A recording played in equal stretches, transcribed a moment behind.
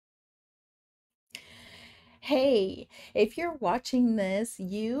Hey, if you're watching this,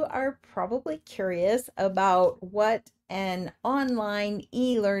 you are probably curious about what an online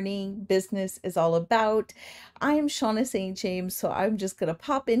e-learning business is all about. I'm Shauna St. James, so I'm just going to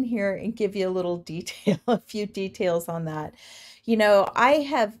pop in here and give you a little detail, a few details on that. I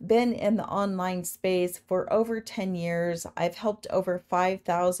have been in the online space for over 10 years. I've helped over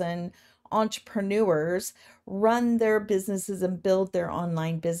 5,000 entrepreneurs run their businesses and build their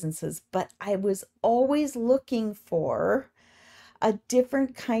online businesses, but I was always looking for a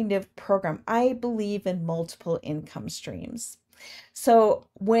different kind of program. I believe in multiple income streams. So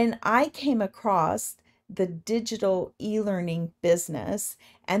when I came across the digital e-learning business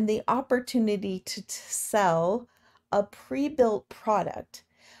and the opportunity to sell a pre-built product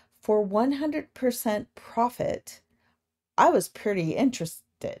for 100% profit, I was pretty interested,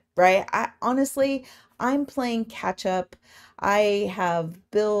 right? I'm playing catch up. I have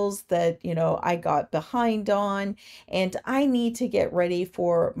bills that, I got behind on, and I need to get ready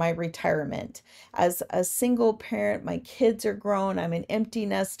for my retirement. As a single parent, my kids are grown, I'm an empty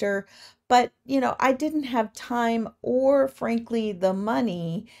nester, but, I didn't have time or, frankly, the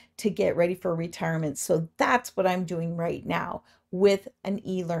money to get ready for retirement. So that's what I'm doing right now with an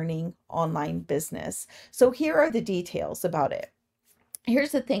e-learning online business. So here are the details about it.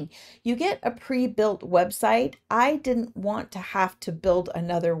 Here's the thing, you get a pre-built website. I didn't want to have to build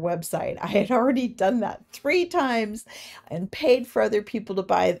another website. I had already done that 3 times and paid for other people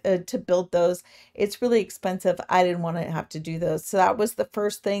to build those. It's really expensive. I didn't want to have to do those. So that was the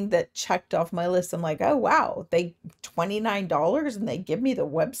first thing that checked off my list. I'm like, oh wow, they $29 and they give me the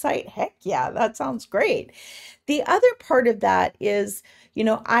website. Heck yeah, that sounds great. The other part of that is,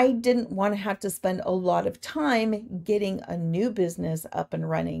 I didn't want to have to spend a lot of time getting a new business up and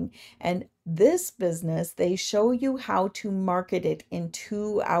running. And this business, they show you how to market it in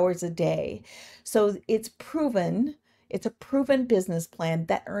 2 hours a day. So it's a proven business plan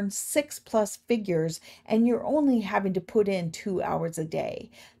that earns 6+ figures, and you're only having to put in 2 hours a day.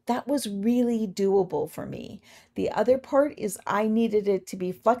 That was really doable for me. The other part is I needed it to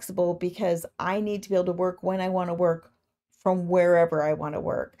be flexible because I need to be able to work when I want to work from wherever I want to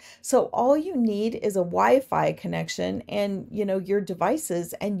work. So all you need is a Wi-Fi connection and, your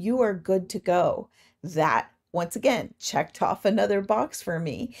devices, and you are good to go. That, once again, checked off another box for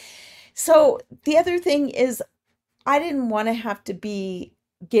me. So the other thing is I didn't want to have to be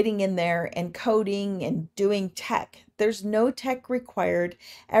getting in there and coding and doing tech. There's no tech required.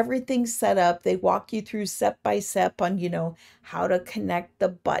 Everything's set up. They walk you through step by step on, how to connect the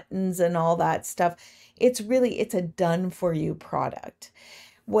buttons and all that stuff. It's a done for you product.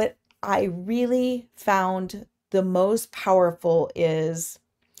 What I really found the most powerful is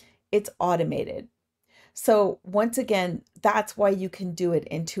it's automated. So once again, that's why you can do it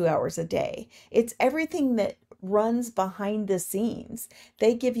in 2 hours a day. It's everything that runs behind the scenes.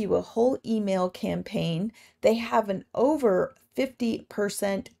 They give you a whole email campaign. They have an over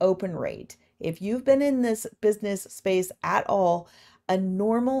 50% open rate. If you've been in this business space at all, a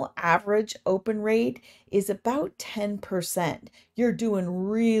normal average open rate is about 10%. You're doing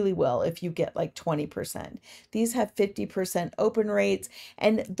really well if you get like 20%. These have 50% open rates,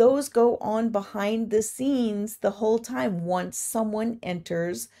 and those go on behind the scenes the whole time once someone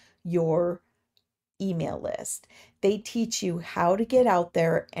enters your email list. They teach you how to get out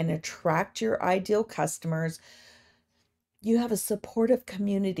there and attract your ideal customers. You have a supportive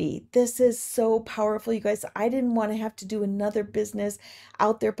community. This is so powerful, you guys. I didn't want to have to do another business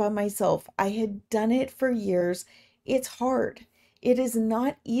out there by myself. I had done it for years. It's hard. It is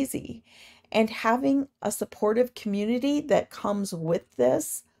not easy. And having a supportive community that comes with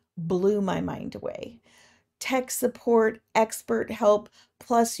this blew my mind away. Tech support, expert help,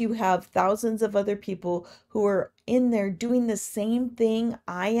 plus you have thousands of other people who are in there doing the same thing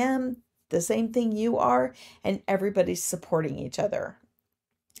I am, the same thing you are, and everybody's supporting each other,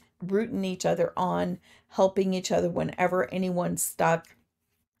 rooting each other on, helping each other whenever anyone's stuck.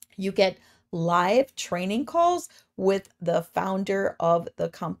 You get live training calls with the founder of the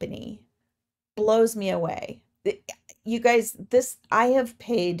company. Blows me away. You guys, this I have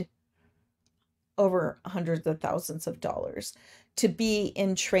paid over hundreds of thousands of dollars to be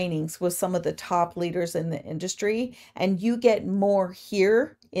in trainings with some of the top leaders in the industry. And you get more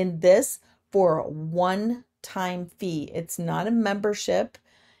here in this for a one-time fee. It's not a membership.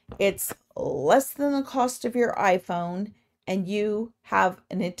 It's less than the cost of your iPhone, and you have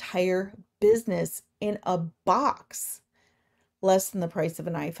an entire business in a box, less than the price of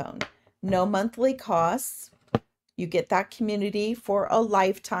an iPhone. No monthly costs. You get that community for a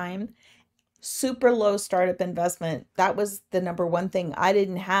lifetime. Super low startup investment. That was the number one thing. I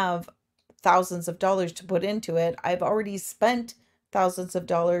didn't have thousands of dollars to put into it. I've already spent thousands of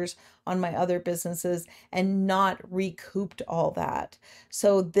dollars on my other businesses and not recouped all that.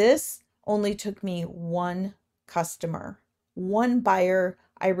 So this only took me one customer, one buyer.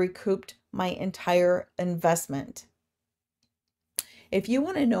 I recouped my entire investment. If you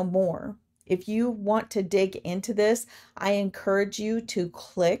want to know more, if you want to dig into this, I encourage you to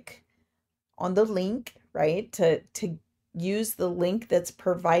click on the link, right? To use the link that's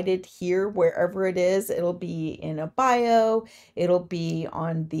provided here, wherever it is. It'll be in a bio, it'll be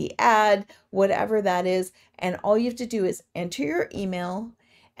on the ad, whatever that is. And all you have to do is enter your email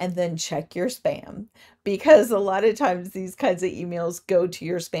and then check your spam, because a lot of times these kinds of emails go to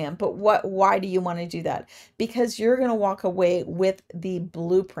your spam. But why do you want to do that? Because you're going to walk away with the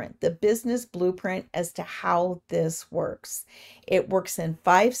blueprint, the business blueprint as to how this works. It works in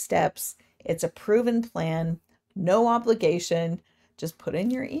 5 steps. It's a proven plan, no obligation. Just put in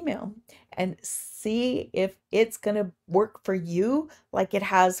your email and see if it's going to work for you like it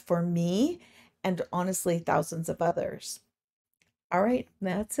has for me and honestly thousands of others. All right,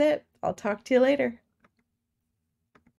 that's it. I'll talk to you later.